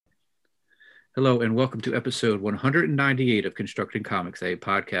Hello, and welcome to episode 198 of Constructing Comics, a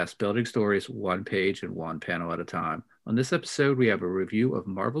podcast building stories one page and one panel at a time. On this episode, we have a review of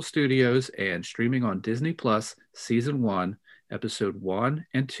Marvel Studios and streaming on Disney Plus, Season 1, Episode 1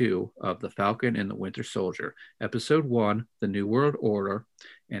 and 2 of The Falcon and the Winter Soldier, Episode 1, The New World Order,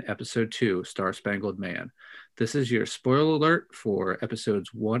 and Episode 2, Star Spangled Man. This is your spoiler alert for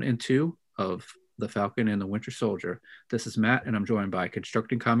Episodes 1 and 2 of The Falcon and the Winter Soldier. This is Matt, and I'm joined by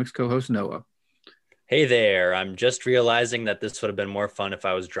Constructing Comics co-host Noah. Hey there, I'm just realizing that this would have been more fun if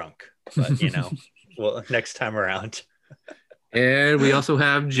I was drunk, but well, next time around. And we also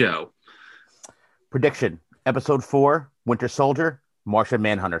have Joe. Prediction: Episode 4, Winter Soldier, Martian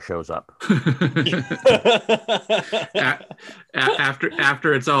Manhunter shows up.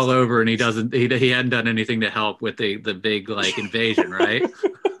 after it's all over and he hadn't done anything to help with the big invasion, right?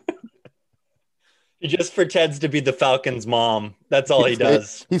 He just pretends to be the Falcon's mom. That's all he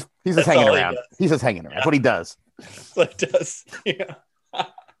does. He's just hanging around. He's just hanging around. That's what he does. That's what he does. Yeah. All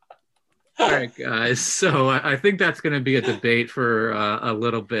right, guys. So I think that's going to be a debate for a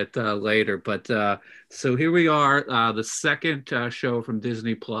little bit later. But so here we are, the second show from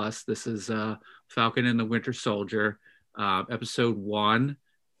Disney Plus. This is Falcon and the Winter Soldier, episode 1.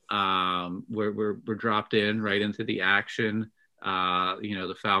 We're dropped in right into the action.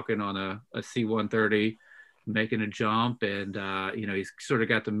 The Falcon on a C-130 making a jump, and he's sort of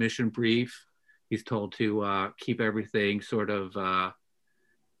got the mission brief. He's told to keep everything sort of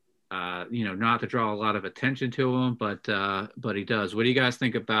not to draw a lot of attention to him, but he does. What do you guys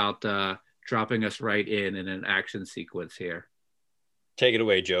think about dropping us right in an action sequence here? Take it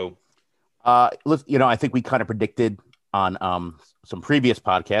away, Joe. I think we kind of predicted on some previous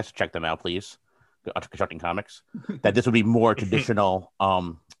podcasts, check them out please, Constructing Comics, that this would be more traditional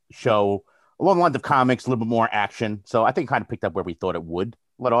show along the lines of comics, a little bit more action. So I think kind of picked up where we thought it would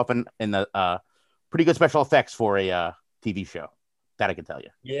let off in the pretty good special effects for a TV show. That I can tell you.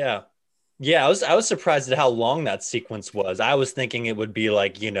 Yeah. I was surprised at how long that sequence was. I was thinking it would be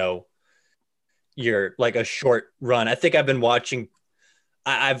you're like a short run. I think I've been watching.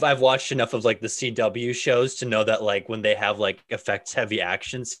 I've watched enough of the CW shows to know that when they have effects heavy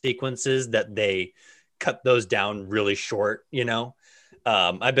action sequences that they cut those down really short.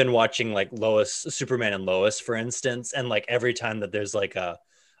 I've been watching Superman and Lois, for instance, and every time that there's a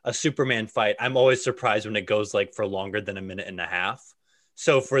Superman fight, I'm always surprised when it goes for longer than a minute and a half.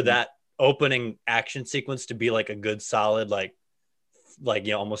 So for that opening action sequence to be a good solid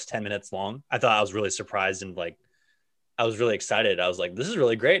almost 10 minutes long, I thought I was really surprised and I was really excited. I was like, this is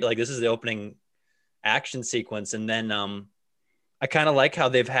really great. This is the opening action sequence. And then I kind of like how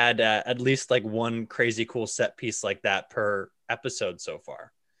they've had at least one crazy cool set piece like that per episode so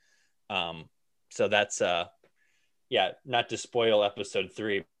far. So that's, not to spoil episode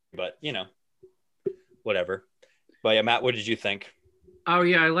 3, but whatever. But yeah, Matt, what did you think? Oh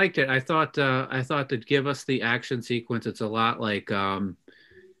yeah, I liked it. I thought to give us the action sequence, it's a lot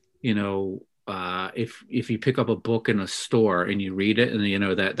if you pick up a book in a store and you read it, and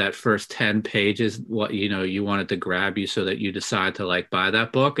that first 10 pages, what you want it to grab you so that you decide to buy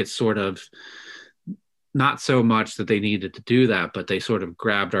that book. It's sort of not so much that they needed to do that, but they sort of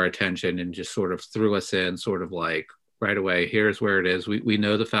grabbed our attention and just sort of threw us in sort of right away. Here's where it is. We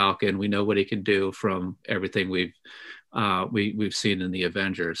know the Falcon. We know what he can do from everything we've seen in the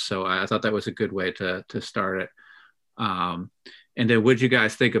Avengers. So I thought that was a good way to start it. And then what'd you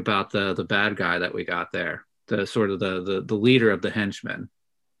guys think about the bad guy that we got there? The sort of the leader of the henchmen.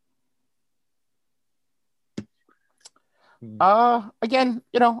 Again,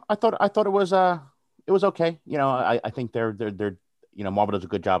 I thought it was okay. I think they're Marvel does a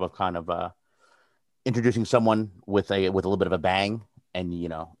good job of kind of introducing someone with a little bit of a bang, and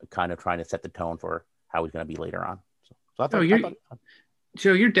kind of trying to set the tone for how he's going to be later on. So I thought,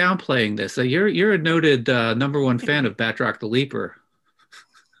 Joe, you're downplaying this. You're a noted number one fan of Batroc the Leaper.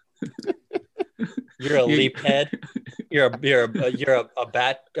 You're a leap head. You're a Batroc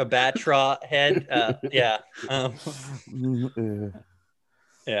head. Yeah.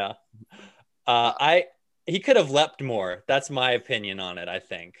 Yeah. He could have leapt more. That's my opinion on it. I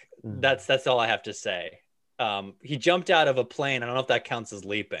think that's all I have to say. He jumped out of a plane. I don't know if that counts as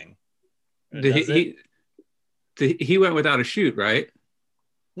leaping. He went without a chute, right?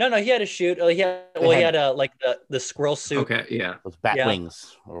 No, he had a chute. He had the squirrel suit. Okay, yeah, those bat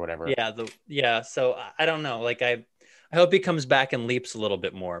wings or whatever. Yeah, So I don't know. I hope he comes back and leaps a little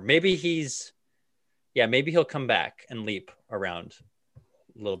bit more. Maybe he'll come back and leap around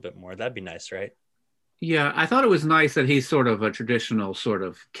a little bit more. That'd be nice, right? Yeah, I thought it was nice that he's sort of a traditional sort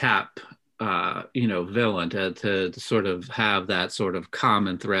of Cap villain to sort of have that sort of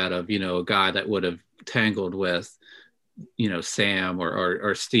common thread of, a guy that would have tangled with, Sam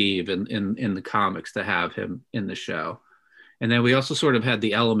or Steve in the comics, to have him in the show. And then we also sort of had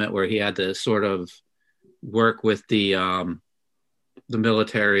the element where he had to sort of work with the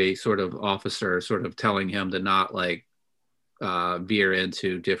military sort of officer, sort of telling him to not like veer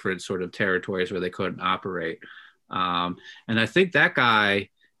into different sort of territories where they couldn't operate. And I think that guy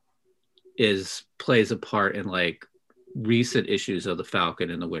plays a part in like recent issues of the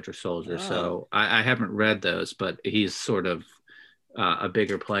Falcon and the Winter Soldier. Oh. So I haven't read those, but he's sort of a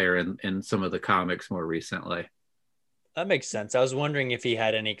bigger player in some of the comics more recently. That makes sense. I was wondering if he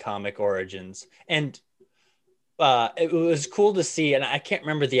had any comic origins, and it was cool to see. And I can't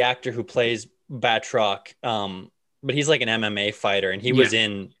remember the actor who plays Batroc, but he's like an MMA fighter, and he was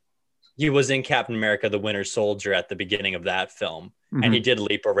in Captain America: The Winter Soldier at the beginning of that film, and he did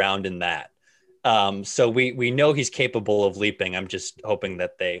leap around in that. So we know he's capable of leaping. I'm just hoping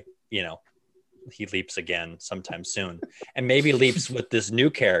that he leaps again sometime soon, and maybe leaps with this new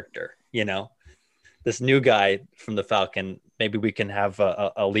character. This new guy from the Falcon. Maybe we can have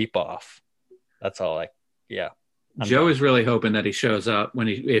a leap off. That's all. Joe is really hoping that he shows up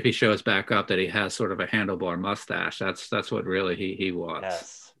if he shows back up, that he has sort of a handlebar mustache. That's what really he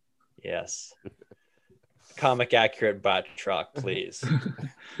wants. Yes. Comic accurate Batroc, please.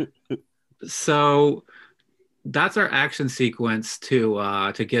 So that's our action sequence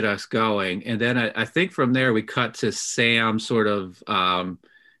to get us going, and then I think from there we cut to Sam sort of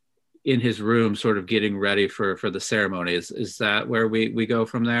in his room, sort of getting ready for the ceremony. Is that where we go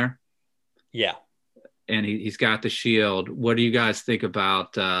from there? Yeah. And he's got the shield. What do you guys think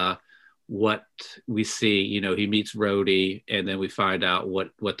about what we see? He meets Rhodey, and then we find out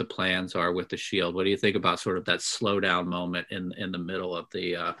what the plans are with the shield. What do you think about sort of that slowdown moment in the middle of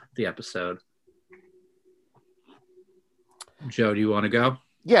the episode? Joe, do you want to go?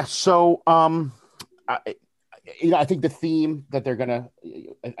 Yeah. So, I think the theme that they're gonna,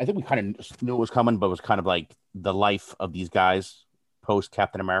 I think we kind of knew it was coming, but it was kind of like the life of these guys post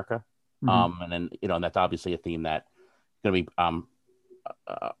Captain America. And then, and that's obviously a theme that's going to be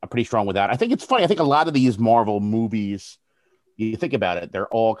pretty strong with that. I think it's funny. I think a lot of these Marvel movies, you think about it, they're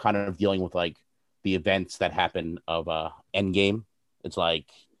all kind of dealing with like the events that happen of Endgame. It's like,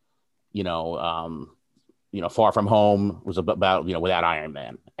 Far From Home was about, without Iron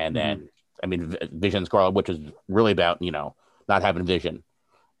Man. And then, Vision, Scarlet Witch is really about, not having Vision.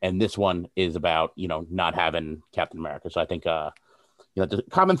 And this one is about, not having Captain America. So I think, the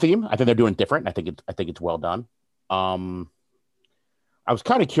common theme, I think they're doing it different. I think it's well done. I was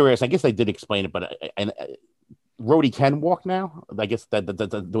kind of curious. I guess they did explain it, but Rhodey can walk now. I guess that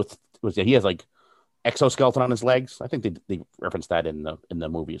he has like exoskeleton on his legs. I think they referenced that in the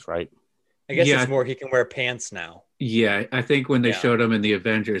movies, right? I guess it's more he can wear pants now. Yeah, I think when they showed him in the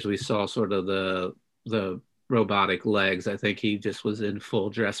Avengers, we saw sort of the robotic legs. I think he just was in full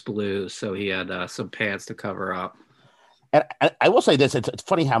dress blues, so he had some pants to cover up. And I will say this: it's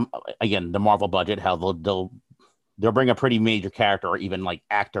funny how, again, the Marvel budget, how they'll bring a pretty major character or even like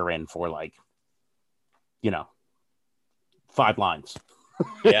actor in for like, 5 lines.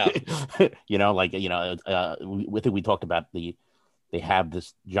 Yeah. I think we talked about they have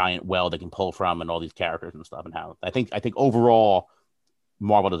this giant well they can pull from and all these characters and stuff, and how I think overall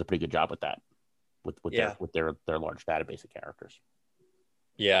Marvel does a pretty good job with that, with their large database of characters.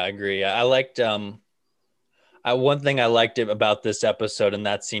 Yeah, I agree. I liked one thing I liked about this episode, and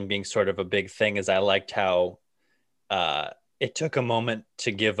that scene being sort of a big thing, is I liked how it took a moment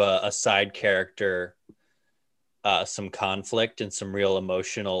to give a side character some conflict and some real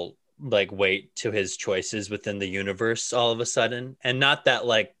emotional like weight to his choices within the universe all of a sudden. And not that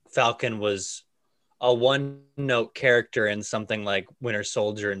like Falcon was a one-note character in something like Winter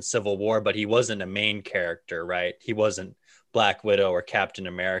Soldier and Civil War, but he wasn't a main character, right? He wasn't Black Widow or Captain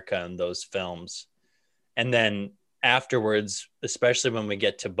America in those films. And then afterwards, especially when we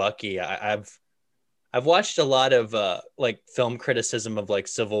get to Bucky, I've watched a lot of like film criticism of like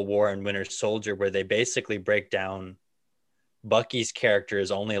Civil War and Winter Soldier, where they basically break down Bucky's character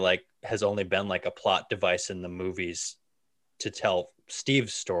has only been like a plot device in the movies to tell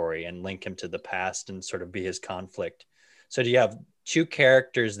Steve's story and link him to the past and sort of be his conflict. So do you have two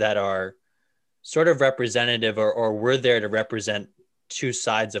characters that are sort of representative or were there to represent two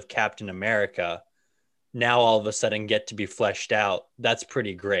sides of Captain America, now all of a sudden get to be fleshed out? That's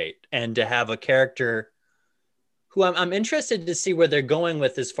pretty great. And to have a character who I'm interested to see where they're going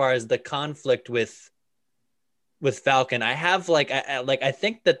with as far as the conflict with Falcon. I have I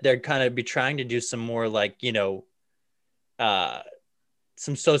think that they're kind of be trying to do some more like,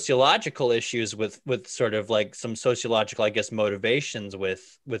 some sociological issues with sort of like some sociological, I guess, motivations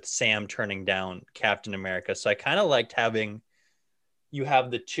with Sam turning down Captain America. So I kind of liked having you have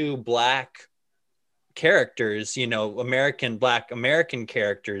the two black characters, you know, black American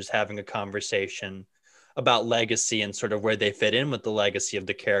characters having a conversation about legacy and sort of where they fit in with the legacy of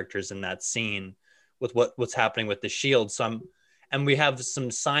the characters in that scene with what's happening with the Shield. And we have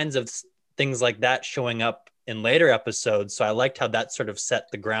some signs of things like that showing up in later episodes. So I liked how that sort of set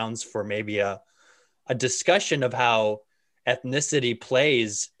the grounds for maybe a discussion of how ethnicity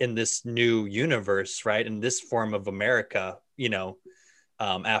plays in this new universe, right? In this form of America, you know,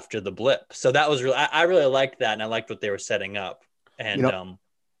 after the blip. So that was really, I really liked that. And I liked what they were setting up. And You know,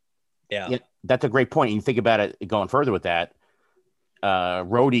 yeah, that's a great point. You think about it going further with that.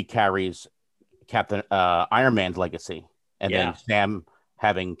 Rhodey carries Captain Iron Man's legacy, and then Sam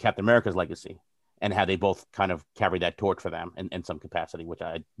having Captain America's legacy, and how they both kind of carry that torch for them in some capacity. Which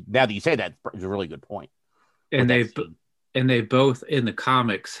now that you say that, is a really good point. And they both in the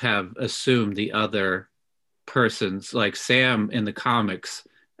comics have assumed the other person's, like Sam in the comics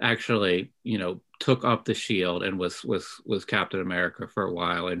actually, you know, took up the shield and was Captain America for a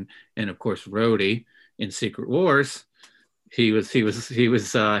while, and of course Rhodey in Secret Wars, he was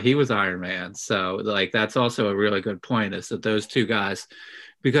Iron Man. So like that's also a really good point, is that those two guys,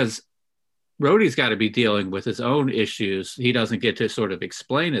 because Rhodey's got to be dealing with his own issues. He doesn't get to sort of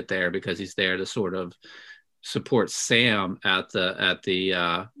explain it there because he's there to sort of support Sam at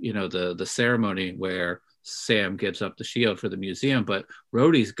the you know, the ceremony where Sam gives up the shield for the museum, but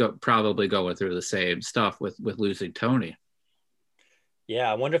Rhodey's probably going through the same stuff with losing Tony.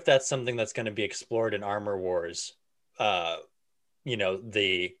 Yeah, I wonder if that's something that's going to be explored in Armor Wars. You know,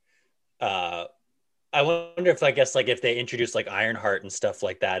 I wonder if, I guess, like if they introduce like Ironheart and stuff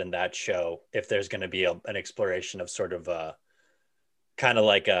like that in that show, if there's going to be an exploration of sort of kind of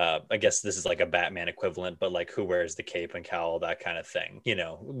like I guess this is like a Batman equivalent, but like who wears the cape and cowl, that kind of thing, you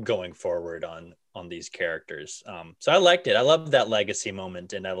know, going forward on these characters. So I liked it. I love that legacy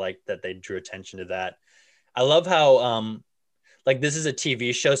moment, and I liked that they drew attention to that. I love how like this is a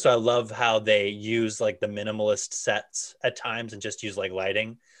TV show, so I love how they use like the minimalist sets at times and just use like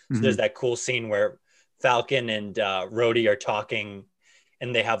lighting. So there's that cool scene where Falcon and Rhodey are talking,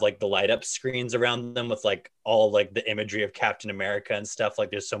 and they have like the light up screens around them with like all like the imagery of Captain America and stuff.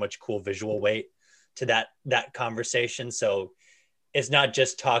 Like there's so much cool visual weight to that conversation. So it's not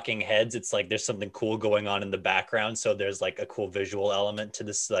just talking heads. It's like there's something cool going on in the background. So there's like a cool visual element to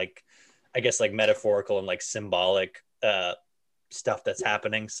this, like, I guess like metaphorical and like symbolic stuff that's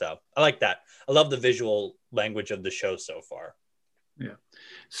happening. So I like that. I love the visual language of the show so far. Yeah.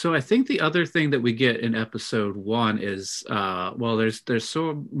 So I think the other thing that we get in episode 1 is, well, there's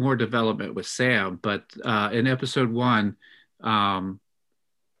so more development with Sam, but in episode 1, and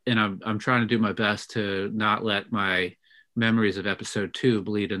I'm trying to do my best to not let my memories of episode 2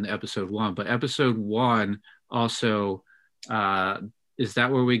 bleed into episode 1, but episode 1 also, is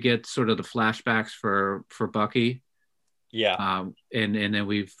that where we get sort of the flashbacks for Bucky? Yeah. And then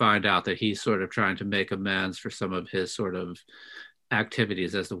we find out that he's sort of trying to make amends for some of his sort of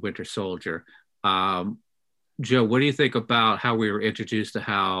activities as the Winter Soldier. Joe, what do you think about how we were introduced to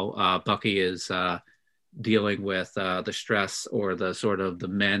how Bucky is dealing with the stress or the sort of the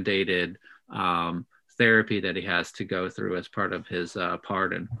mandated therapy that he has to go through as part of his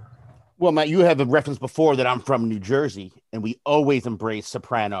pardon? Well, Matt, you have a reference before that I'm from New Jersey, and we always embrace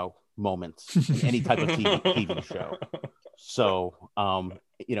soprano moments in any type of TV show. So,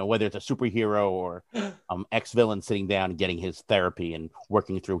 you know, whether it's a superhero or ex-villain sitting down and getting his therapy and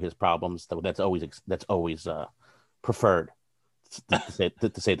working through his problems, that's always preferred,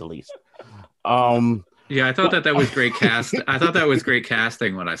 to say the least. Yeah, I thought that was great cast. I thought that was great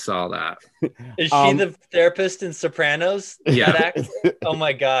casting when I saw that. Is she the therapist in Sopranos? Yeah. Oh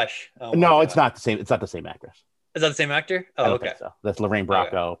my gosh. Oh my no, God. it's not the same. It's not the same actress. Is that the same actor? I Oh, don't okay. think so. That's Lorraine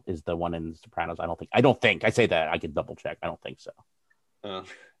Bracco is the one in Sopranos. I don't think. I say that. I can double check. I don't think so.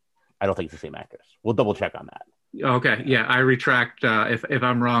 I don't think it's the same actress. We'll double check on that. Okay. Yeah, I retract. If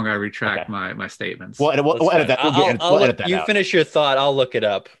I'm wrong, I retract my statements. We'll edit that. We'll edit that you out. finish your thought. I'll look it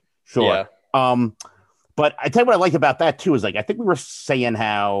up. Sure. Yeah. But I tell you what I like about that too is, like, I think we were saying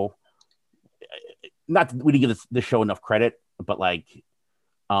how we didn't give the show enough credit, but like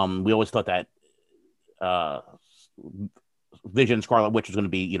we always thought that Vision Scarlet Witch was going to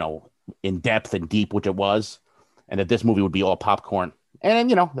be, you know, in depth and deep, which it was, and that this movie would be all popcorn. And,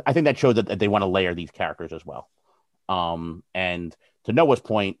 you know, I think that shows that they want to layer these characters as well. And to Noah's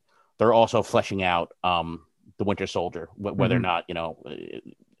point, they're also fleshing out the Winter Soldier, whether or not, you know,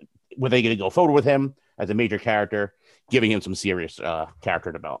 were they going to go forward with him? as a major character, giving him some serious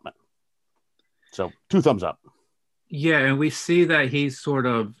character development. So 2 thumbs up. Yeah, and we see that he's sort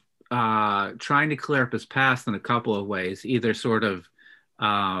of trying to clear up his past in a couple of ways. Either sort of,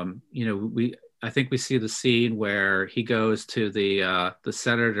 I think we see the scene where he goes to the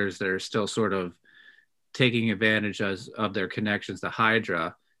senators that are still sort of taking advantage of their connections to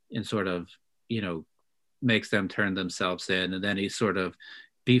Hydra, and sort of, makes them turn themselves in. And then he sort of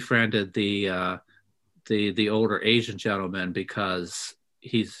befriended the older Asian gentleman because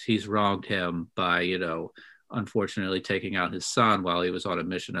he's wronged him by, unfortunately taking out his son while he was on a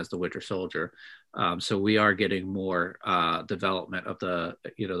mission as the Winter Soldier. So we are getting more development of the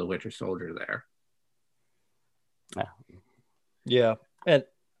Winter Soldier there. Yeah. And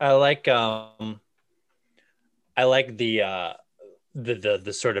I like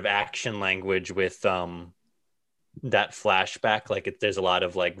the sort of action language with that flashback. Like there's a lot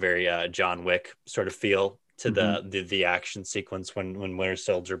of like very John Wick sort of feel to the action sequence when Winter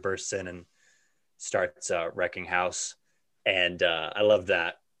Soldier bursts in and starts wrecking house. And I love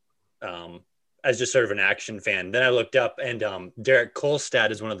that as just sort of an action fan. Then I looked up, and Derek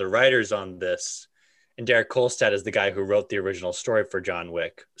Kolstad is one of the writers on this, and Derek Kolstad is the guy who wrote the original story for John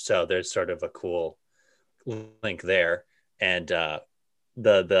Wick. So there's sort of a cool link there. And I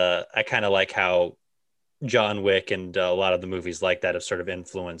kind of like how John Wick and a lot of the movies like that have sort of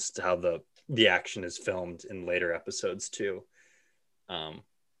influenced how the action is filmed in later episodes too.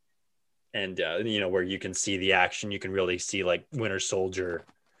 Where you can see the action, you can really see like Winter Soldier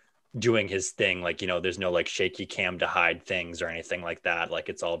doing his thing. Like, there's no like shaky cam to hide things or anything like that. Like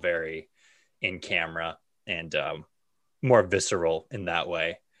it's all very in camera and more visceral in that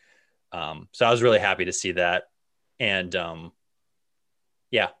way. So I was really happy to see that. And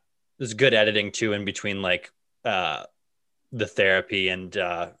there's good editing too in between like the therapy and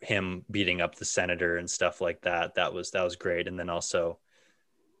him beating up the senator and stuff like that. That was great. And then also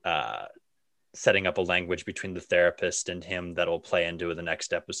setting up a language between the therapist and him that'll play into the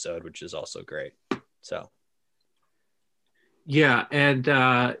next episode, which is also great. So yeah,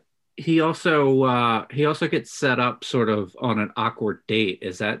 and he also gets set up sort of on an awkward date.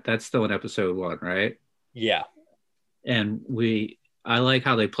 That's still in episode 1, right? Yeah. And I like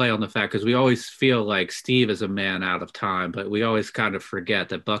how they play on the fact, because we always feel like Steve is a man out of time, but we always kind of forget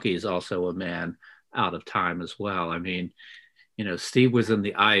that Bucky is also a man out of time as well. I mean, Steve was in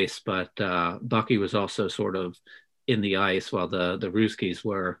the ice, but Bucky was also sort of in the ice while the Ruskies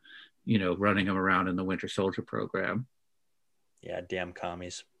were, running him around in the Winter Soldier program. Yeah, damn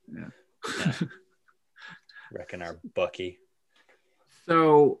commies. Yeah. Wrecking our Bucky.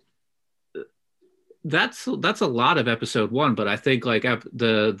 So that's a lot of episode 1, but I think like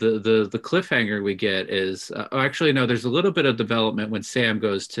the cliffhanger we get is actually no, there's a little bit of development when Sam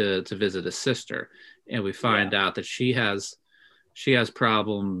goes to visit his sister, and we find out that she has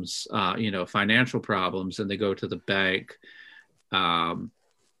problems, financial problems, and they go to the bank. And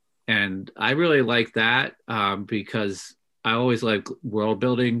I really like that because I always like world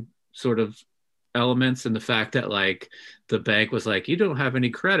building sort of elements, and the fact that like the bank was like, you don't have any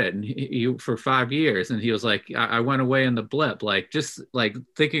credit, and you for 5 years, and he was like, I went away in the blip. Like just like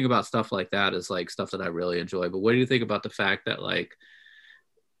thinking about stuff like that is like stuff that I really enjoy. But what do you think about the fact that like,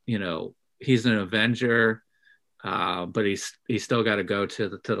 he's an Avenger, but he's still got to go to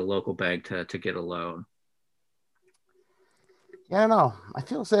the local bank to get a loan? Yeah, I don't know. I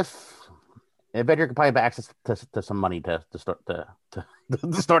feel as if Avenger could probably have access to some money to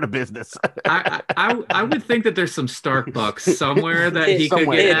start a business. I would think that there's some Stark bucks somewhere that he could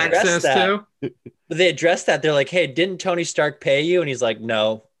get access to. But they addressed that. They're like, hey, didn't Tony Stark pay you? And he's like,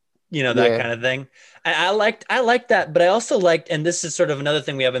 no, that kind of thing. I liked that, but I also liked, and this is sort of another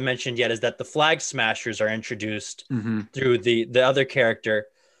thing we haven't mentioned yet, is that the Flag Smashers are introduced through the other character.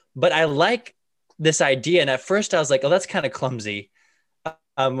 But I like this idea. And at first I was like, oh, that's kind of clumsy.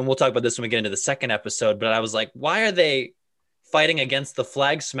 And we'll talk about this when we get into the second episode. But I was like, why are they fighting against the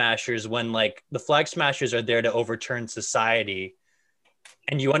Flag Smashers when like the Flag Smashers are there to overturn society?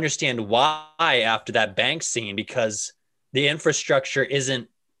 And you understand why after that bank scene, because the infrastructure isn't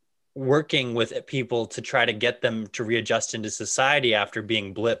working with people to try to get them to readjust into society after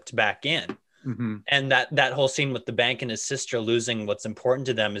being blipped back in. And that whole scene with the bank and his sister losing what's important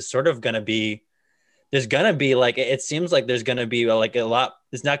to them is sort of going to be, there's going to be like, it seems like there's going to be like a lot,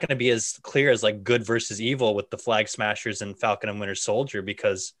 it's not going to be as clear as like good versus evil with the Flag Smashers and Falcon and Winter Soldier,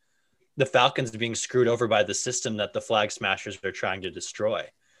 because the Falcon's being screwed over by the system that the Flag Smashers are trying to destroy.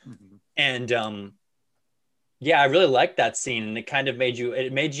 And I really liked that scene. And it kind of made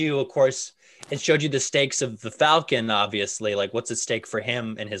you, of course, it showed you the stakes of the Falcon, obviously, like what's at stake for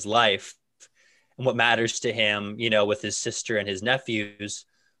him in his life. and what matters to him, you know, with his sister and his nephews,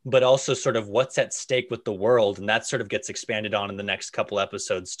 but also sort of what's at stake with the world. And that sort of gets expanded on in the next couple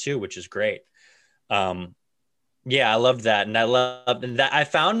episodes too, which is great. Yeah, I loved that. And I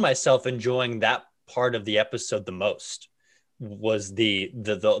found myself enjoying that part of the episode the most, was the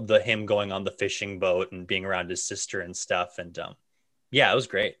him going on the fishing boat and being around his sister and stuff. And yeah, it was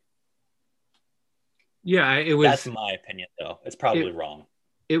great. Yeah, it was. That's my opinion, though. It's probably wrong.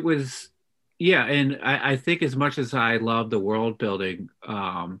 It was, yeah, and I think as much as I love the world building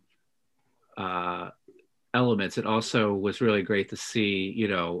elements, it also was really great to see, you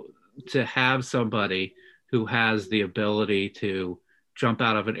know, to have somebody who has the ability to jump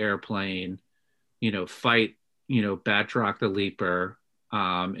out of an airplane, you know, fight, you know, Batroc the Leaper,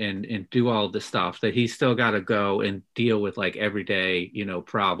 and do all of the stuff, that he's still got to go and deal with like everyday, you know,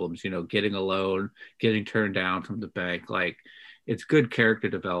 problems, you know, getting a loan, getting turned down from the bank. Like, it's good character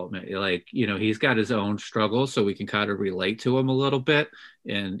development. Like, you know, he's got his own struggles, so we can kind of relate to him a little bit,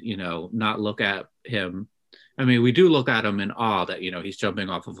 and, you know, not look at him. I mean, we do look at him in awe that, you know, he's jumping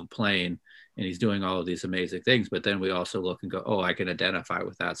off of a plane and he's doing all of these amazing things, but then we also look and go, oh, I can identify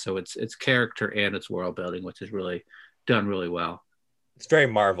with that. So it's character and it's world building, which is really done really well. It's very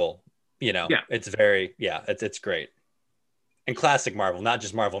Marvel, you know. Yeah. It's great. And classic Marvel, not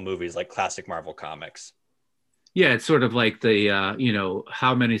just Marvel movies, like classic Marvel comics. Yeah, it's sort of like the you know,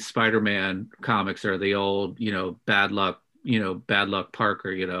 how many Spider-Man comics are the old, you know, bad luck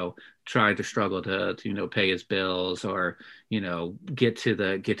Parker, you know, trying to struggle to you know, pay his bills, or, you know, get to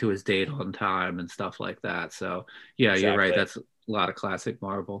his date on time and stuff like that. So yeah, exactly. You're right. That's a lot of classic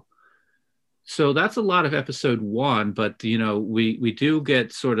Marvel. So that's a lot of episode 1, but, you know, we do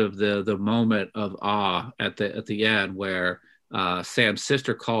get sort of the moment of awe at the end, where Sam's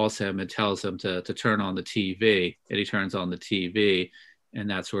sister calls him and tells him to turn on the TV, and he turns on the TV, and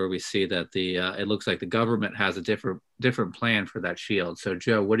that's where we see that it looks like the government has a different plan for that shield. So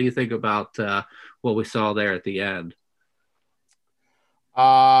Joe, what do you think about what we saw there at the end?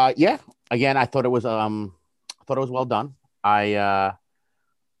 Yeah, again, I thought it was well done.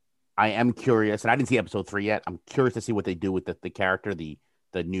 I am curious, and I didn't see episode 3 yet. I'm curious to see what they do with the character, the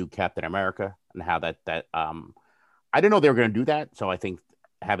new Captain America, and how that I didn't know they were going to do that. So I think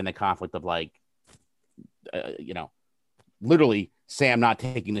having the conflict of, like, you know, literally Sam not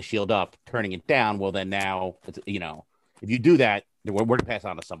taking the shield up, turning it down. Well, then now, you know, if you do that, we're going to pass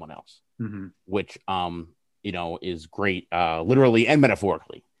on to someone else, mm-hmm. which, you know, is great, literally and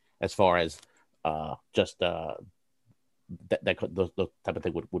metaphorically, as far as just that those type of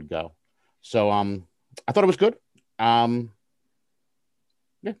thing would go. So I thought it was good. Yeah,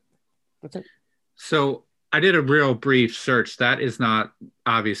 that's it. So I did a real brief search. That is not,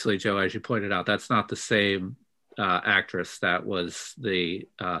 obviously, Joe, as you pointed out, that's not the same actress that was the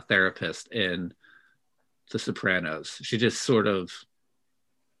therapist in The Sopranos. She just sort of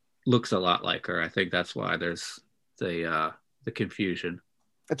looks a lot like her. I think that's why there's the confusion.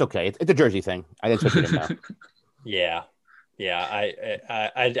 It's okay. It's a Jersey thing. I didn't you know. Yeah.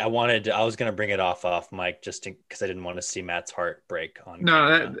 I was going to bring it off Mike, just because I didn't want to see Matt's heart break on.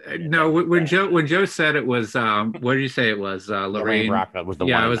 When Joe said it was, what did you say it was? Lorraine Bracco was the one.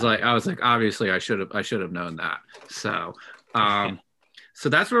 Yeah, I was like, obviously I should have known that. So, so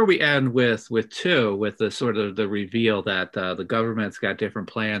that's where we end with 2, with the sort of the reveal that the government's got different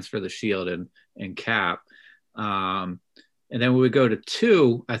plans for the Shield and Cap. And then when we go to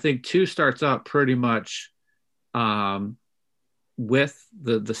 2, I think 2 starts out pretty much with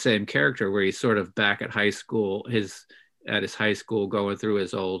the same character, where he's sort of back at high school, his high school, going through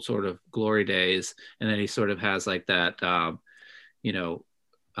his old sort of glory days, and then he sort of has like that you know,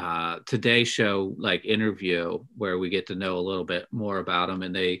 Today Show like interview where we get to know a little bit more about him,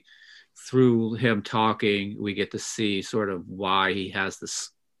 and through him talking, we get to see sort of why he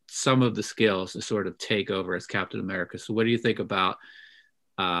has some of the skills to sort of take over as Captain America. So what do you think about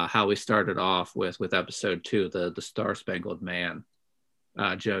how we started off with episode 2, the Star Spangled Man?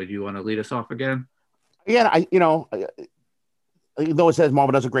 Joe, do you want to lead us off again? Yeah, though it says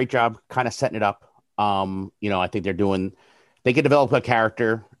Marvel does a great job kind of setting it up. You know, I think they can develop a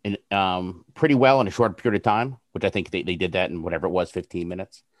character in pretty well in a short period of time, which I think they did that in whatever it was, 15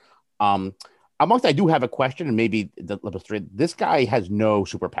 minutes. Amongst, I do have a question, and maybe the level 3. This guy has no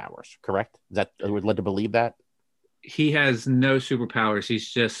superpowers, correct? Is that we're led to believe that? He has no superpowers. He's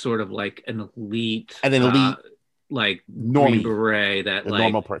just sort of like an elite, like Green Beret that like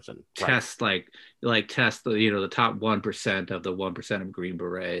normal person test, right. like test the, you know, the top 1% of the 1% of Green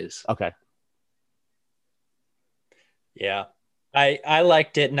Berets. Okay. Yeah, I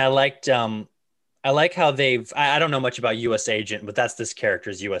liked it, and I liked I like how I don't know much about US Agent, but that's this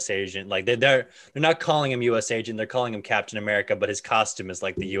character's US Agent. Like they're not calling him US Agent, they're calling him Captain America, but his costume is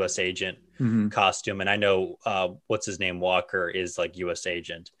like the US Agent Mm-hmm. costume. And I know what's his name, Walker, is like US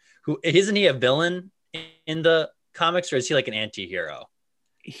Agent. Who isn't he a villain in the comics, or is he like an anti-hero?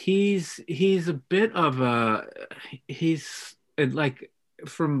 He's a bit of a he's like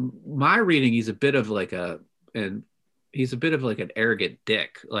from my reading, he's a bit of like and he's a bit of like an arrogant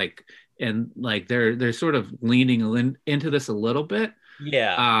dick. Like and like they're sort of leaning into this a little bit.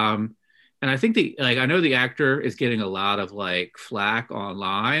 Yeah. And I think I know the actor is getting a lot of like flack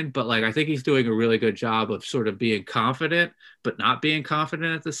online, but like I think he's doing a really good job of sort of being confident, but not being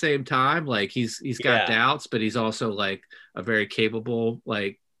confident at the same time. Like he's got Yeah. doubts, but he's also like a very capable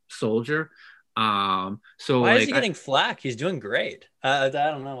like soldier. So Why is like he getting flack? He's doing great. I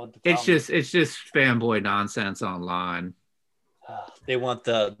don't know what the problem is. it's just fanboy nonsense online. They want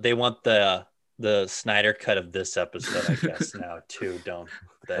the Snyder cut of this episode, I guess now too, don't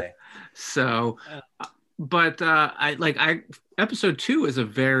they? So, but I episode 2 is a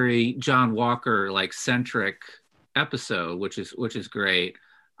very John Walker like centric episode, which is great.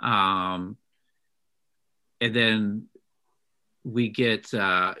 And then we get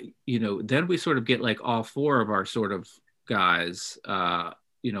then we sort of get like all four of our sort of guys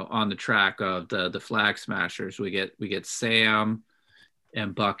on the track of the Flag Smashers. We get Sam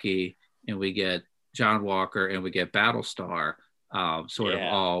and Bucky, and we get John Walker, and we get Battlestar, sort of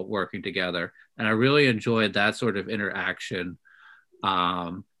all working together. And I really enjoyed that sort of interaction.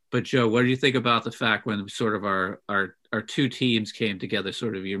 But Joe, what do you think about the fact when sort of our two teams came together,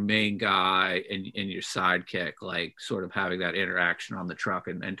 sort of your main guy and your sidekick, like sort of having that interaction on the truck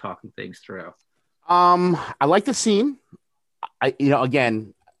and talking things through? I like the scene.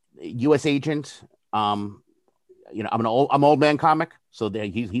 Again, U.S. Agent. I'm an old man comic, so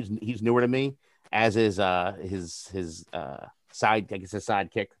he's newer to me, as is his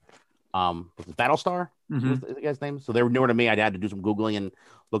sidekick. Was it Battlestar? Mm-hmm. Was the guy's name? So they were newer to me. I had to do some Googling and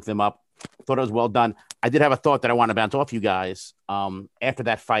look them up. Thought it was well done. I did have a thought that I want to bounce off you guys. After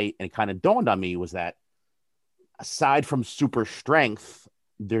that fight, and it kind of dawned on me, was that aside from super strength,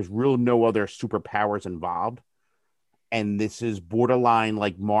 there's real no other superpowers involved. And this is borderline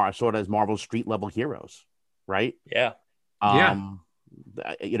like sort of as Marvel's street level heroes, right? Yeah. Not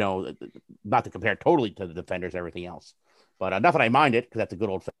to compare totally to the Defenders, everything else, but not that I mind it because that's a good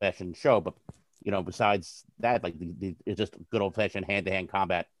old fashioned show. But besides that, like it's just good old fashioned hand to hand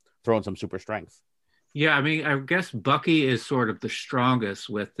combat, throwing some super strength. Yeah, I mean, I guess Bucky is sort of the strongest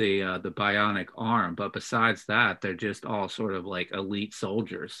with the bionic arm, but besides that, they're just all sort of like elite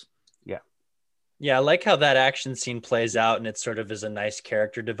soldiers. Yeah, I like how that action scene plays out, and it sort of is a nice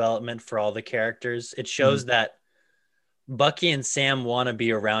character development for all the characters. It shows that Bucky and Sam want to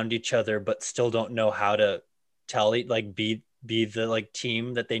be around each other, but still don't know how to be the like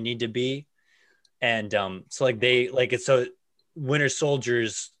team that they need to be. And so Winter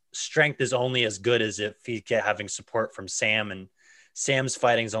Soldier's strength is only as good as if he's having support from Sam, and Sam's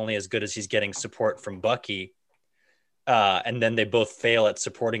fighting is only as good as he's getting support from Bucky. And then they both fail at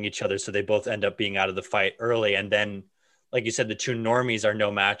supporting each other, so they both end up being out of the fight early. And then, like you said, the two normies are no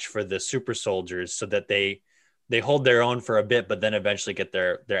match for the super soldiers, so that they hold their own for a bit, but then eventually get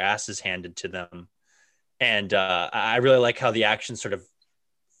their asses handed to them. And I really like how the action sort of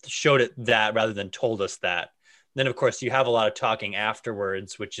showed it that rather than told us that. Then, of course, you have a lot of talking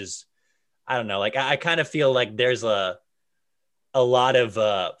afterwards, which is, I don't know, like I kind of feel like there's a lot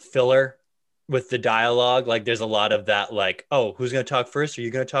of filler with the dialogue. Like there's a lot of that, like, oh, who's going to talk first? Are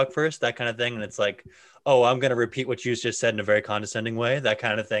you going to talk first? That kind of thing. And it's like, oh, I'm going to repeat what you just said in a very condescending way, that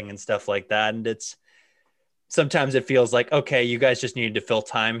kind of thing and stuff like that. And sometimes it feels like, okay, you guys just needed to fill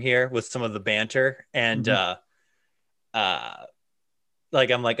time here with some of the banter. And I'm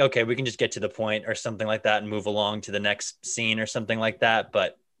like, okay, we can just get to the point or something like that and move along to the next scene or something like that.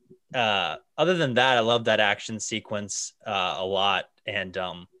 But other than that, I love that action sequence a lot. And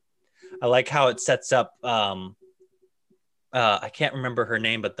I like how it sets up. I can't remember her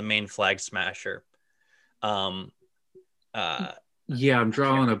name, but the main Flag Smasher. I'm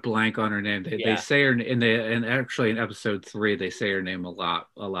drawing a blank on her name. They say her and actually in episode 3 they say her name a lot.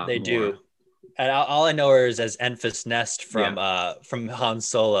 They more. Do. And all I know her is as Enfys Nest from Han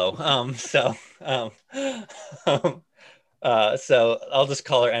Solo. So I'll just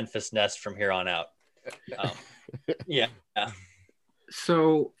call her Enfys Nest from here on out. Yeah.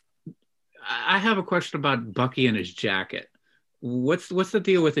 So I have a question about Bucky and his jacket. what's the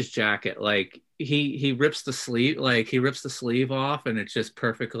deal with his jacket? Like he rips the sleeve off, and it's just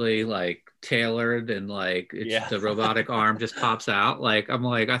perfectly like tailored, and like it's the robotic arm just pops out. Like I'm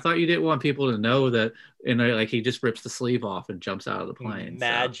like, I thought you didn't want people to know that, like he just rips the sleeve off and jumps out of the plane.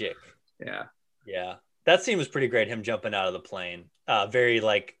 Magic. So, yeah, that scene was pretty great, him jumping out of the plane. Very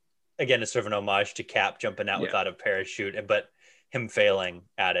like, again, it's sort of an homage to Cap jumping out without a parachute, but him failing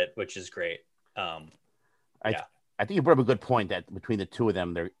at it, which is great. I think you brought up a good point that between the two of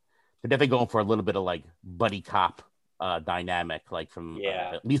them, they're definitely going for a little bit of like buddy cop dynamic, like from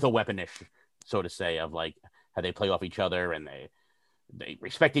Lethal Weapon-ish, so to say, of like how they play off each other and they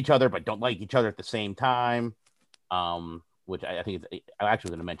respect each other but don't like each other at the same time. Which I think I actually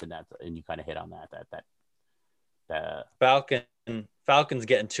was going to mention that, and you kind of hit on that. Falcon's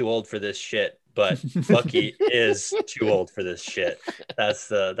getting too old for this shit, but Bucky is too old for this shit.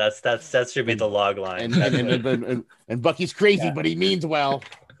 That should be the log line. And Bucky's crazy, but he means well.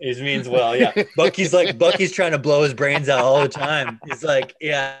 He means well, yeah. Bucky's trying to blow his brains out all the time. He's like,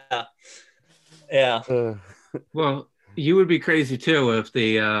 yeah. Well, you would be crazy too if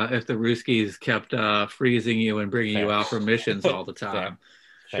the Ruskies kept freezing you and bringing you out for missions all the time.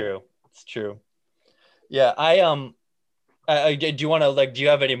 True, it's true. Yeah, do you want to do you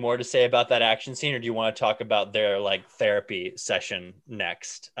have any more to say about that action scene, or do you want to talk about their like therapy session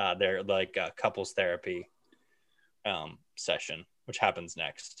next? Their like couples therapy session, which happens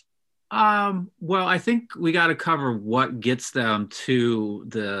next. Well, I think we got to cover what gets them to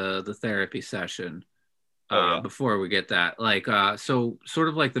the therapy session. Before we get that, like, so sort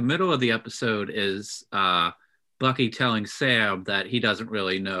of like the middle of the episode is Bucky telling Sam that he doesn't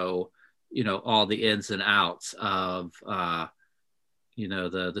really know, all the ins and outs of, the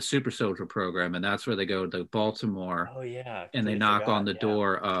super soldier program. And that's where they go to Baltimore. Oh yeah. And they knock on the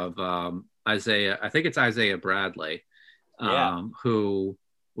door of Isaiah. I think it's Isaiah Bradley, who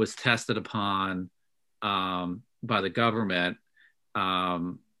was tested upon by the government.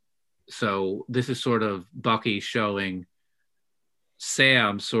 So this is sort of Bucky showing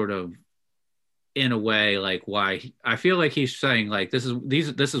Sam sort of in a way like why I feel like he's saying like this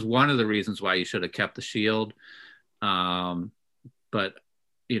is one of the reasons why you should have kept the shield. But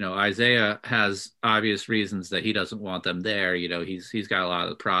Isaiah has obvious reasons that he doesn't want them there. He's got a lot of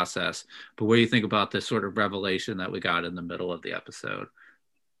the process. But what do you think about this sort of revelation that we got in the middle of the episode?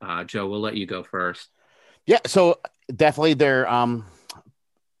 Joe, we'll let you go first. Yeah, so definitely they're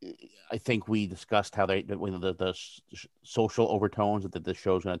I think we discussed how the social overtones that the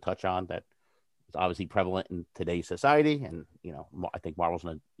show's going to touch on that is obviously prevalent in today's society, and I think Marvel's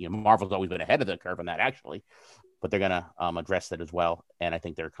always been ahead of the curve on that actually, but they're going to address that as well, and I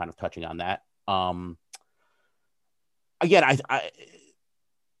think they're kind of touching on that. Again,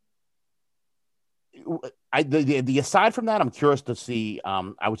 the aside from that, I'm curious to see.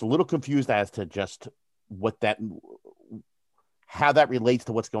 I was a little confused as to just how that relates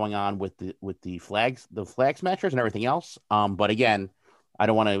to what's going on with the flag smashers and everything else. But again, I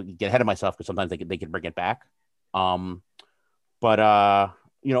don't want to get ahead of myself because sometimes they can bring it back. Overall,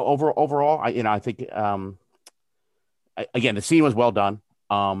 I think again the scene was well done.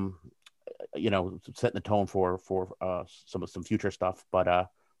 Setting the tone for some future stuff. But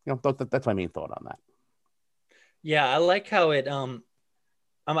that's my main thought on that. Yeah, I like how it.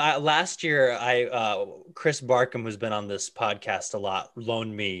 Last year, Chris Barkham, who's been on this podcast a lot,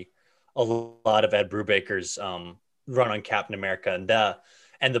 loaned me a lot of Ed Brubaker's run on Captain America,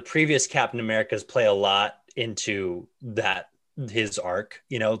 and the previous Captain Americas play a lot into that his arc.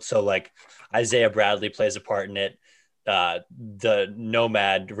 So like Isaiah Bradley plays a part in it.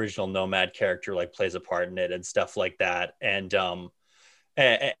 The original Nomad character like plays a part in it and stuff like that. And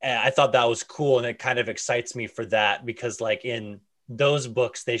I thought that was cool, and it kind of excites me for that because like in those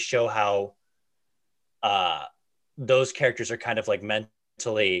books they show how those characters are kind of like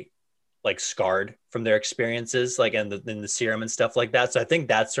mentally like scarred from their experiences like in the serum and stuff like that. So I think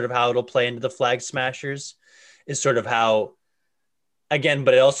that's sort of how it'll play into the Flag Smashers is sort of how, again,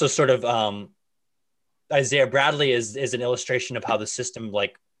 but it also sort of Isaiah Bradley is an illustration of how the system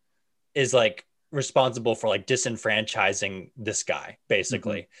like is like responsible for like disenfranchising this guy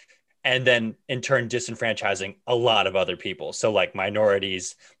basically. Mm-hmm. And then in turn disenfranchising a lot of other people. So like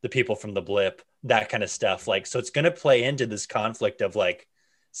minorities, the people from the blip, that kind of stuff. Like, so it's going to play into this conflict of like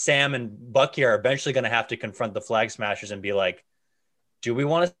Sam and Bucky are eventually going to have to confront the Flag Smashers and be like, do we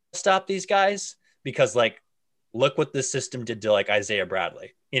want to stop these guys? Because like, look what this system did to like Isaiah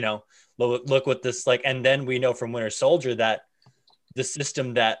Bradley, look what this like, and then we know from Winter Soldier that the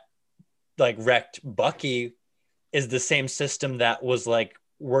system that like wrecked Bucky is the same system that was like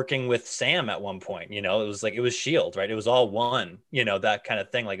working with Sam at one point. You know, it was like, it was Shield, right? It was all one, you know, that kind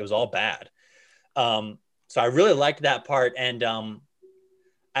of thing. Like it was all bad. So I really liked that part. And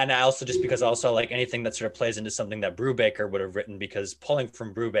I also, just because also like anything that sort of plays into something that Brubaker would have written, because pulling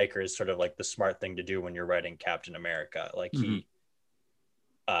from Brubaker is sort of like the smart thing to do when you're writing Captain America. Like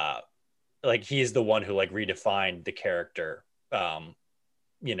he's the one who like redefined the character,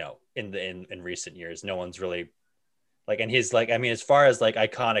 you know, in recent years. No one's really like, and he's like, I mean, as far as like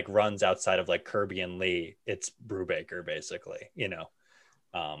iconic runs outside of like Kirby and Lee, it's Brubaker basically, you know.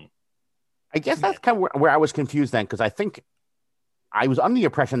 I guess that's kind of where I was confused then, because I think I was under the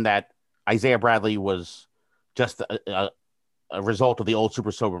impression that Isaiah Bradley was just a result of the old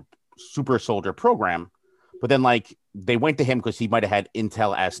Super Soldier program, but then like they went to him because he might have had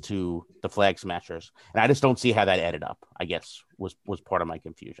intel as to the Flag Smashers, and I just don't see how that added up. I guess was part of my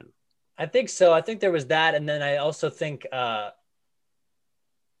confusion. I think so. I think there was that, and then I also think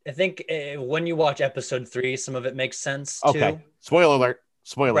when you watch episode 3, some of it makes sense too. Okay, spoiler alert.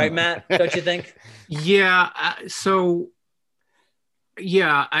 Spoiler, right, Matt? Don't you think? Yeah. I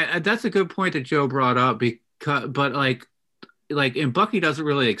that's a good point that Joe brought up, but like, and Bucky doesn't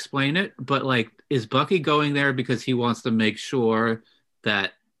really explain it, but like, is Bucky going there because he wants to make sure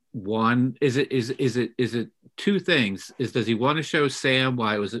that is it two things? Does he want to show Sam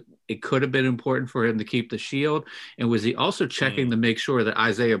why it could have been important for him to keep the shield? And was he also checking to make sure that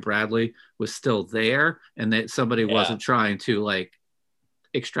Isaiah Bradley was still there and that somebody wasn't trying to like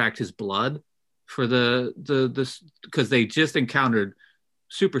extract his blood for because they just encountered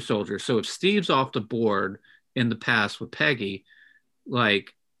Super Soldier. So if Steve's off the board in the past with Peggy,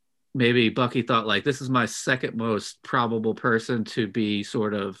 like maybe Bucky thought like, this is my second most probable person to be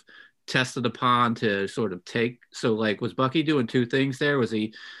sort of tested upon to sort of take. So like, was Bucky doing two things there? Was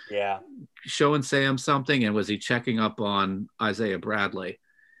he showing Sam something, and was he checking up on Isaiah Bradley?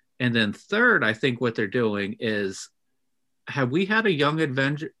 And then third, I think what they're doing is, have we had a Young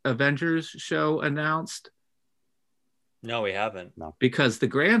Avengers show announced? No, we haven't. No. Because the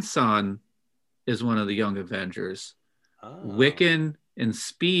grandson is one of the Young Avengers. Oh. Wiccan and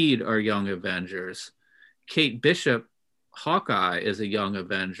Speed are Young Avengers. Kate Bishop, Hawkeye, is a Young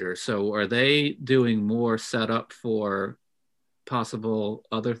Avenger. So are they doing more setup for possible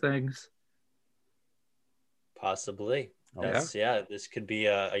other things? Possibly. This could be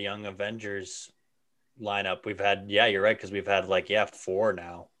a Young Avengers lineup. We've had, you're right, because we've had like 4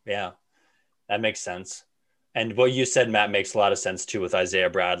 now. Yeah, that makes sense. And what you said, Matt, makes a lot of sense too with Isaiah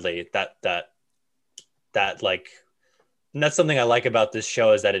Bradley. That like, and that's something I like about this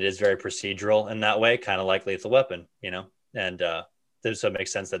show, is that it is very procedural in that way, kind of like Lethal Weapon, you know. And so it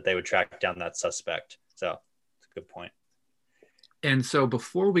makes sense that they would track down that suspect. So it's a good point. And so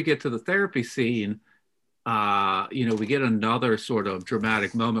before we get to the therapy scene, we get another sort of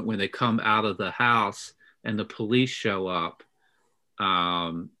dramatic moment when they come out of the house and the police show up,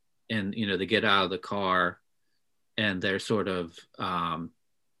 and they get out of the car, and they're sort of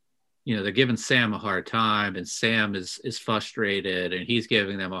they're giving Sam a hard time, and Sam is frustrated, and he's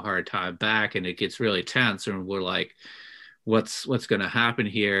giving them a hard time back, and it gets really tense, and we're like, what's going to happen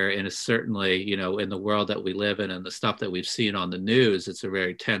here? And it's certainly, in the world that we live in and the stuff that we've seen on the news, it's a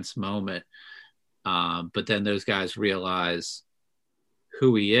very tense moment. But then those guys realize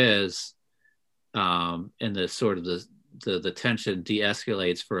who he is, and the sort of the tension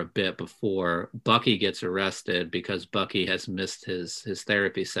de-escalates for a bit before Bucky gets arrested, because Bucky has missed his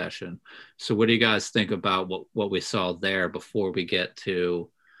therapy session. So what do you guys think about what we saw there before we get to,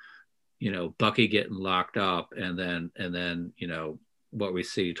 Bucky getting locked up, and then what we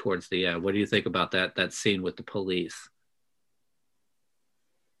see towards the end? What do you think about that scene with the police?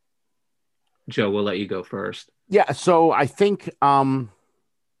 Joe, we'll let you go first. Yeah, so I think that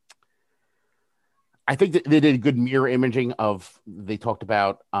they did good mirror imaging of. They talked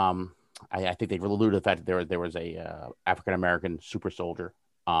about. I think they alluded to the fact that there was a African American super soldier,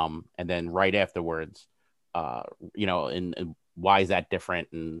 and then right afterwards, and why is that different?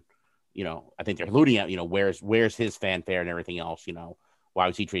 And I think they're alluding at where's his fanfare and everything else. Why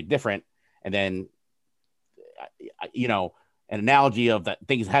was he treated different? And then an analogy of that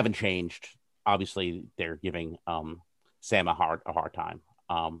things haven't changed. Obviously, they're giving Sam a hard time.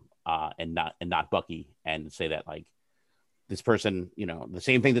 And not Bucky, and say that like this person, the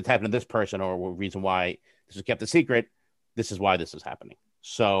same thing that's happened to this person, or reason why this is kept a secret, this is why this is happening.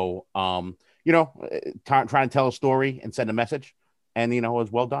 So, trying to tell a story and send a message, and it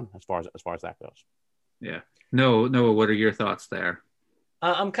was well done as far as that goes. Yeah. Noah, what are your thoughts there?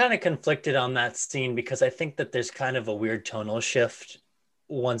 I'm kind of conflicted on that scene, because I think that there's kind of a weird tonal shift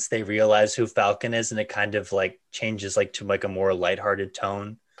once they realize who Falcon is, and it kind of like changes like to like a more lighthearted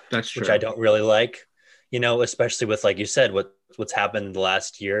tone. That's true. Which I don't really like, especially with, like you said, what's happened the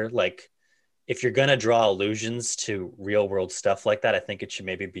last year. Like, if you're going to draw allusions to real world stuff like that, I think it should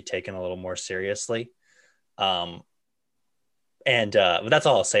maybe be taken a little more seriously. But that's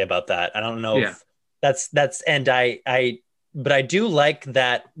all I'll say about that. I don't know if and but I do like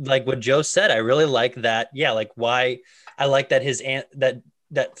that, like what Joe said, I really like that. Yeah. Like why I like that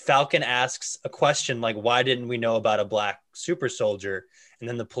that Falcon asks a question, like, why didn't we know about a black super soldier? And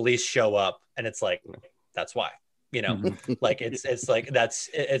then the police show up and it's like, that's why, like, it's like,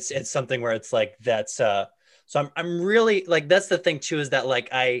 it's something where it's like, that's, so I'm really like, that's the thing too, is that like,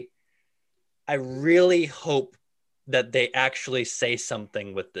 I really hope that they actually say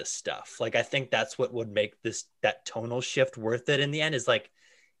something with this stuff. Like, I think that's what would make that tonal shift worth it in the end, is like,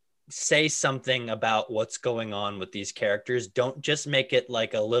 say something about what's going on with these characters. Don't just make it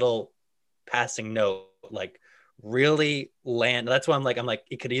like a little passing note, like really land. That's why I'm like,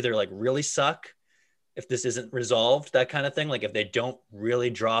 it could either like really suck if this isn't resolved, that kind of thing. Like if they don't really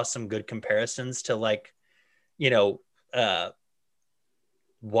draw some good comparisons to like,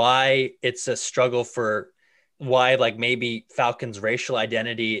 why it's a struggle for why like maybe Falcon's racial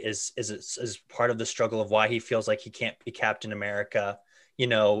identity is part of the struggle of why he feels like he can't be Captain America,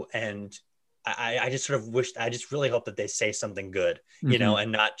 and I just sort of wish, I just really hope that they say something good,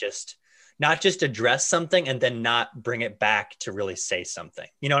 and not just address something and then not bring it back to really say something.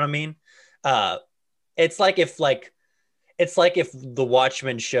 You know what I mean? It's like if the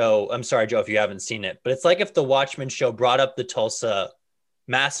Watchmen show, I'm sorry, Joe, if you haven't seen it, but it's like if the Watchmen show brought up the Tulsa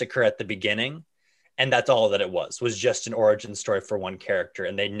massacre at the beginning, and that's all that it was just an origin story for one character.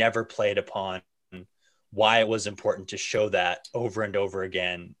 And they never played upon why it was important to show that over and over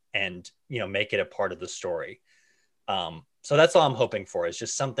again and, make it a part of the story. So that's all I'm hoping for, is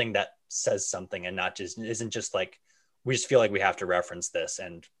just something that says something and isn't just like, we just feel like we have to reference this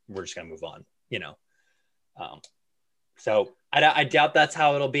and we're just going to move on, So I doubt that's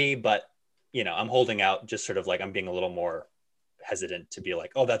how it'll be, but, I'm holding out, just sort of like, I'm being a little more hesitant to be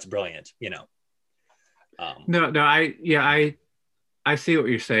like, oh, that's brilliant, I see what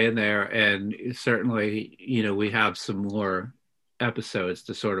you're saying there, and certainly, we have some more episodes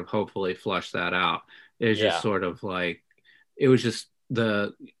to sort of hopefully flush that out. It's just sort of like, it was just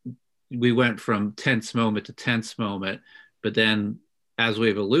we went from tense moment to tense moment, but then, as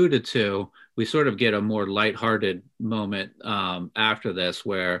we've alluded to, we sort of get a more lighthearted moment after this,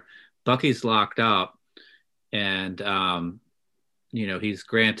 where Bucky's locked up, and he's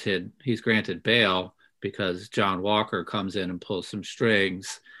granted bail because John Walker comes in and pulls some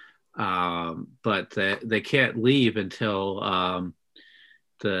strings, but they can't leave until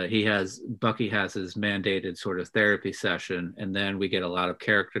Bucky has his mandated sort of therapy session, and then we get a lot of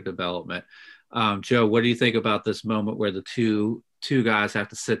character development. Joe, what do you think about this moment where the two guys have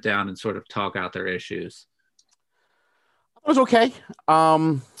to sit down and sort of talk out their issues? It was okay.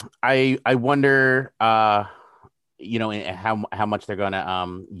 I wonder, how much they're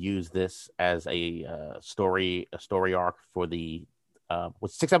gonna use this as a story arc for the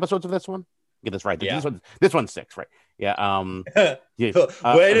 6 episodes of this one. Get this right. Yeah. This one's 6, right? Yeah. Wait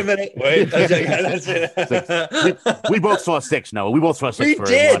a minute. Wait. We both saw 6. No, we both saw 6 for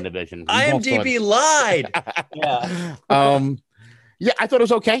WandaVision. IMDb lied. Yeah. Yeah, I thought it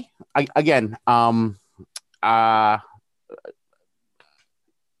was okay.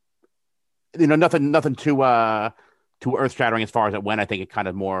 Nothing too earth-shattering as far as it went. I think it kind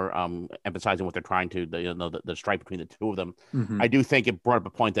of more emphasizing what they're trying to, the strife between the two of them. Mm-hmm. I do think it brought up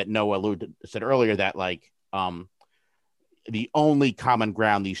a point that Noah said earlier, that like the only common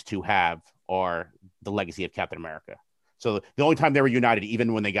ground these two have are the legacy of Captain America. So the only time they were united,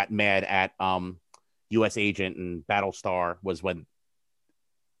 even when they got mad at U.S. Agent and Battlestar, was when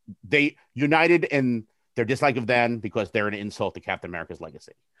they united in their dislike of them because they're an insult to Captain America's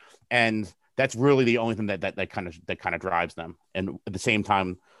legacy. And that's really the only thing that kind of drives them. And at the same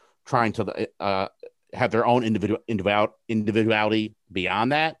time, trying to have their own individuality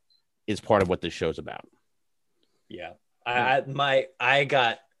beyond that is part of what this show's about. Yeah, I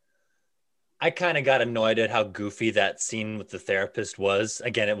kind of got annoyed at how goofy that scene with the therapist was.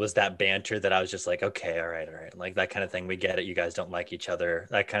 Again, it was that banter that I was just like, okay, all right, like that kind of thing. We get it. You guys don't like each other,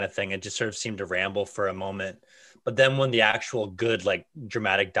 that kind of thing. It just sort of seemed to ramble for a moment. But then when the actual good, like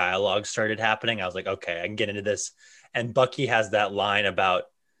dramatic dialogue started happening, I was like, okay, I can get into this. And Bucky has that line about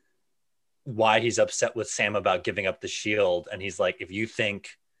why he's upset with Sam about giving up the shield. And he's like, if you think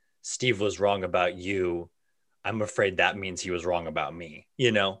Steve was wrong about you, I'm afraid that means he was wrong about me,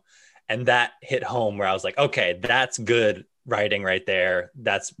 And that hit home, where I was like, okay, that's good writing right there.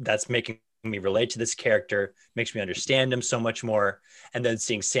 That's making me relate to this character, makes me understand him so much more. And then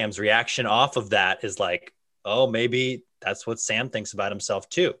seeing Sam's reaction off of that is like, oh, maybe that's what Sam thinks about himself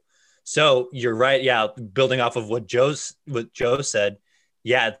too. So you're right. Yeah. Building off of what Joe said.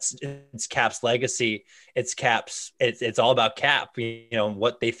 Yeah. It's Cap's legacy. It's all about Cap,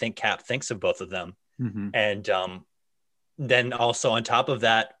 what they think Cap thinks of both of them. Mm-hmm. And then also on top of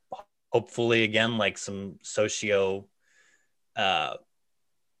that, hopefully again, like some socioeconomic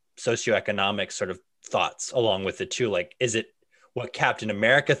sort of thoughts along with it too. Like, is it what Captain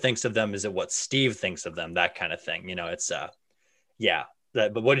America thinks of them? Is it what Steve thinks of them? That kind of thing. It's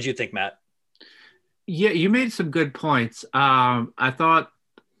but what did you think, Matt? Yeah, you made some good points. I thought,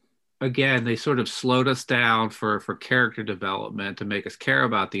 again, they sort of slowed us down for character development to make us care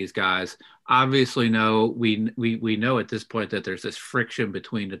about these guys. Obviously, we know at this point that there's this friction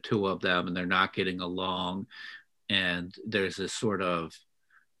between the two of them, and they're not getting along. And there's this sort of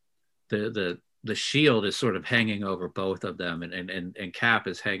the shield is sort of hanging over both of them, and Cap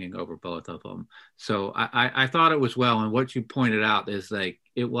is hanging over both of them. So I thought it was well. And what you pointed out is like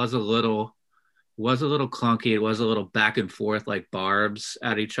it was a little clunky. It was a little back and forth, like barbs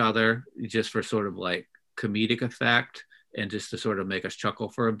at each other, just for sort of like comedic effect and just to sort of make us chuckle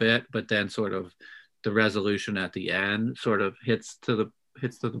for a bit. But then sort of the resolution at the end sort of hits to the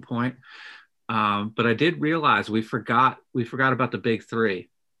point. But I did realize we forgot about the big three.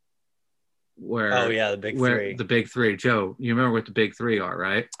 The big three. Joe, you remember what the big three are,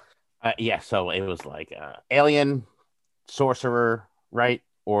 right? Yeah. So it was like alien, sorcerer, right?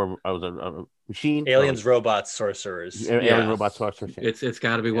 Or I was a machine. Aliens, robots, sorcerers. Alien, robots, sorcerers. Yeah. It's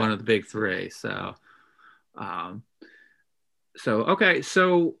got to be one of the big three. So, okay.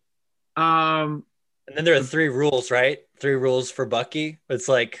 So, and then there are 3 rules, right? 3 rules for Bucky. It's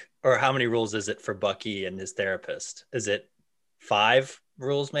like, or how many rules is it for Bucky and his therapist? Is it 5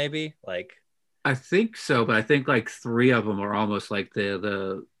 rules maybe? Like, I think so, but I think like 3 of them are almost like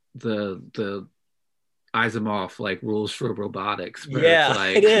the Asimov like rules for robotics. Yeah,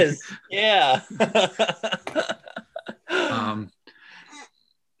 like... it is. Yeah.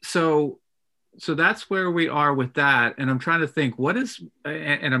 So that's where we are with that, and I'm trying to think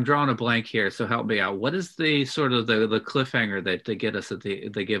and I'm drawing a blank here. So help me out. What is the sort of the cliffhanger that they give us at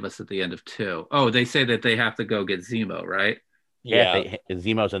the end of 2? Oh, they say that they have to go get Zemo, right? Yeah.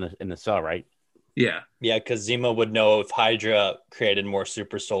 Zemo's in the cell, right? Yeah. Yeah, because Zemo would know if Hydra created more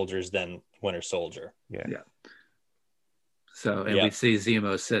super soldiers than Winter Soldier. Yeah. So, and we see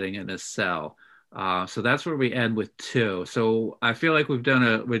Zemo sitting in his cell. So that's where we end with 2. So I feel like we've done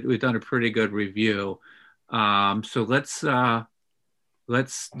a pretty good review. So let's do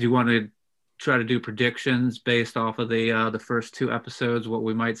you want to try to do predictions based off of the first 2 episodes, what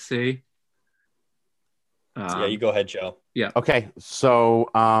we might see? Yeah, you go ahead, Joe. Yeah. Okay. So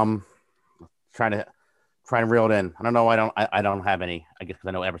trying to reel it in. I don't know. I don't have any. I guess because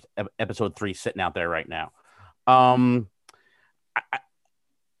I know episode 3 sitting out there right now.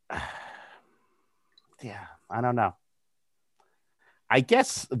 Yeah, I don't know. I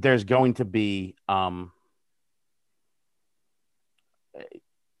guess there's going to be some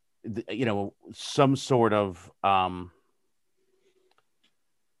sort of I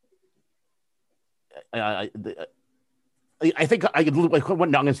think what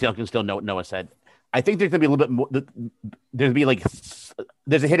Noah said. I think there's gonna be a little bit more. There's be like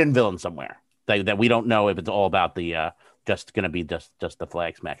there's a hidden villain somewhere that we don't know if it's all about the just gonna be just the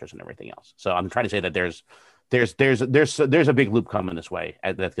flag smashers and everything else. So I'm trying to say that there's a big loop coming this way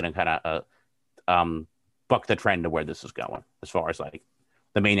that's gonna kind of buck the trend to where this is going as far as like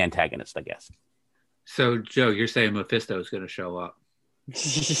the main antagonist, I guess. So Joe, you're saying Mephisto is going to show up?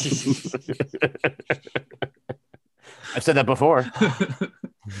 I've said that before.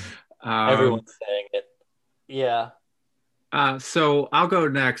 Everyone's saying it. Yeah. So I'll go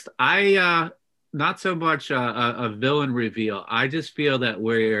next. I not so much a villain reveal. I just feel that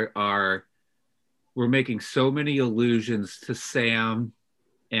we're making so many allusions to Sam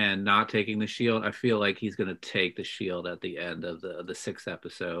and not taking the shield. I feel like he's going to take the shield at the end of the 6th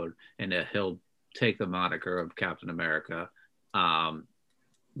episode, and that he'll take the moniker of Captain America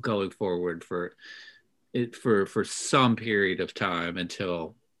going forward for some period of time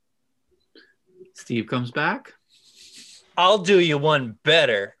until Steve comes back. I'll do you one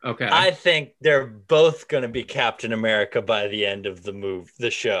better. Okay. I think they're both going to be Captain America by the end of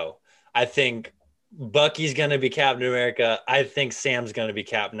the show. I think Bucky's going to be Captain America. I think Sam's going to be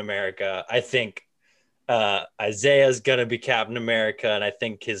Captain America. I think Isaiah's going to be Captain America. And I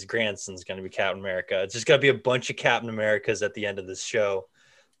think his grandson's going to be Captain America. It's just going to be a bunch of Captain Americas at the end of this show.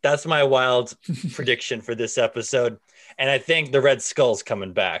 That's my wild prediction for this episode. And I think the Red Skull's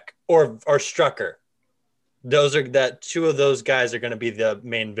coming back, or Strucker. Two of those guys are going to be the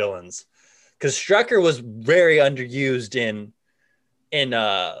main villains, because Strucker was very underused in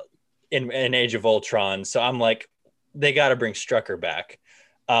Age of Ultron. So I'm like, they got to bring Strucker back.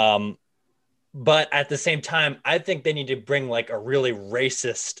 But at the same time, I think they need to bring like a really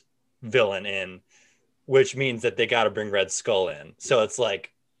racist villain in, which means that they got to bring Red Skull in. So it's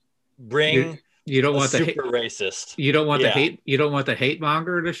like, bring you don't a want super racist. You don't want the hate. You don't want the hate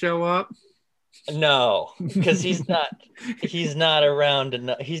monger to show up. No, because he's not around.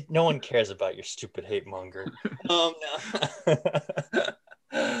 And no one cares about your stupid hate monger. No.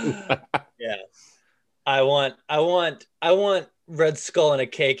 Yeah, I want Red Skull in a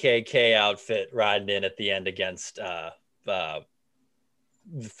KKK outfit riding in at the end against the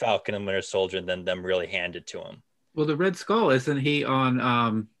Falcon and Winter Soldier, and then them really hand it to him. Well, the Red Skull, isn't he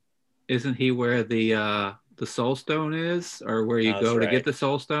on? Isn't he where the Soul Stone is, or where you go to get the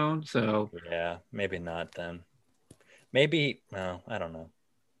Soul Stone? So yeah, maybe not then. Maybe no, I don't know.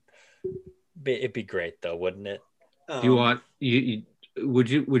 It'd be great though, wouldn't it? You want you would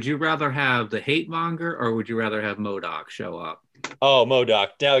you rather have the hate monger, or would you rather have MODOK show up? Oh, MODOK.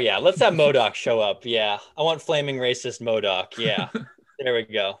 Oh yeah, let's have MODOK show up. Yeah, I want flaming racist MODOK. Yeah, there we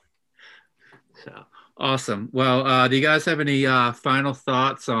go. So awesome. Well, do you guys have any final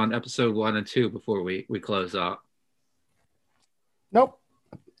thoughts on episode 1 and 2 before we close up? Nope,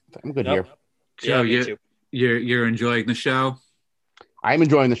 I'm good here. Joe, you're enjoying the show? I'm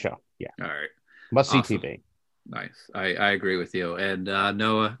enjoying the show. Yeah. All right. Must see TV. Nice. I agree with you. And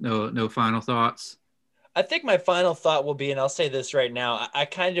Noah, no final thoughts? I think my final thought will be, and I'll say this right now, I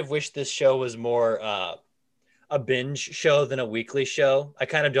kind of wish this show was more a binge show than a weekly show. I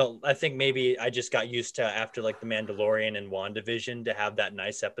think maybe I just got used to, after like The Mandalorian and WandaVision, to have that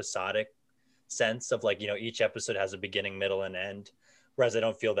nice episodic sense of like, each episode has a beginning, middle, and end. Whereas I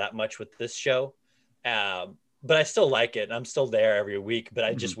don't feel that much with this show. But I still like it. I'm still there every week, but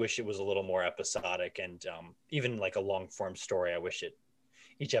I just wish it was a little more episodic, and even like a long form story. I wish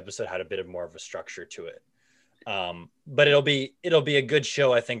each episode had a bit of more of a structure to it. But it'll be a good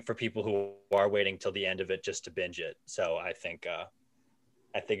show, I think, for people who are waiting till the end of it just to binge it. So I think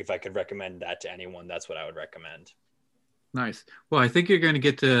if I could recommend that to anyone, that's what I would recommend. Nice. Well, I think you're going to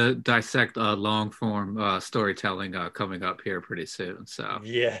get to dissect long form storytelling coming up here pretty soon. So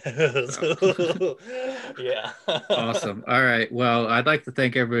yeah. Yeah. Awesome. All right. Well, I'd like to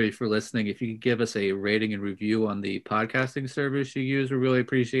thank everybody for listening. If you could give us a rating and review on the podcasting service you use, we really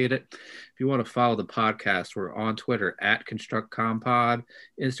appreciate it. If you want to follow the podcast, we're on Twitter at ConstructComPod,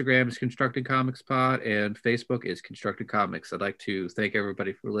 Instagram is Constructed Comics Pod, and Facebook is Constructed Comics. I'd like to thank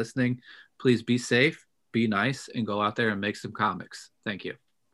everybody for listening. Please be safe, be nice, and go out there and make some comics. Thank you.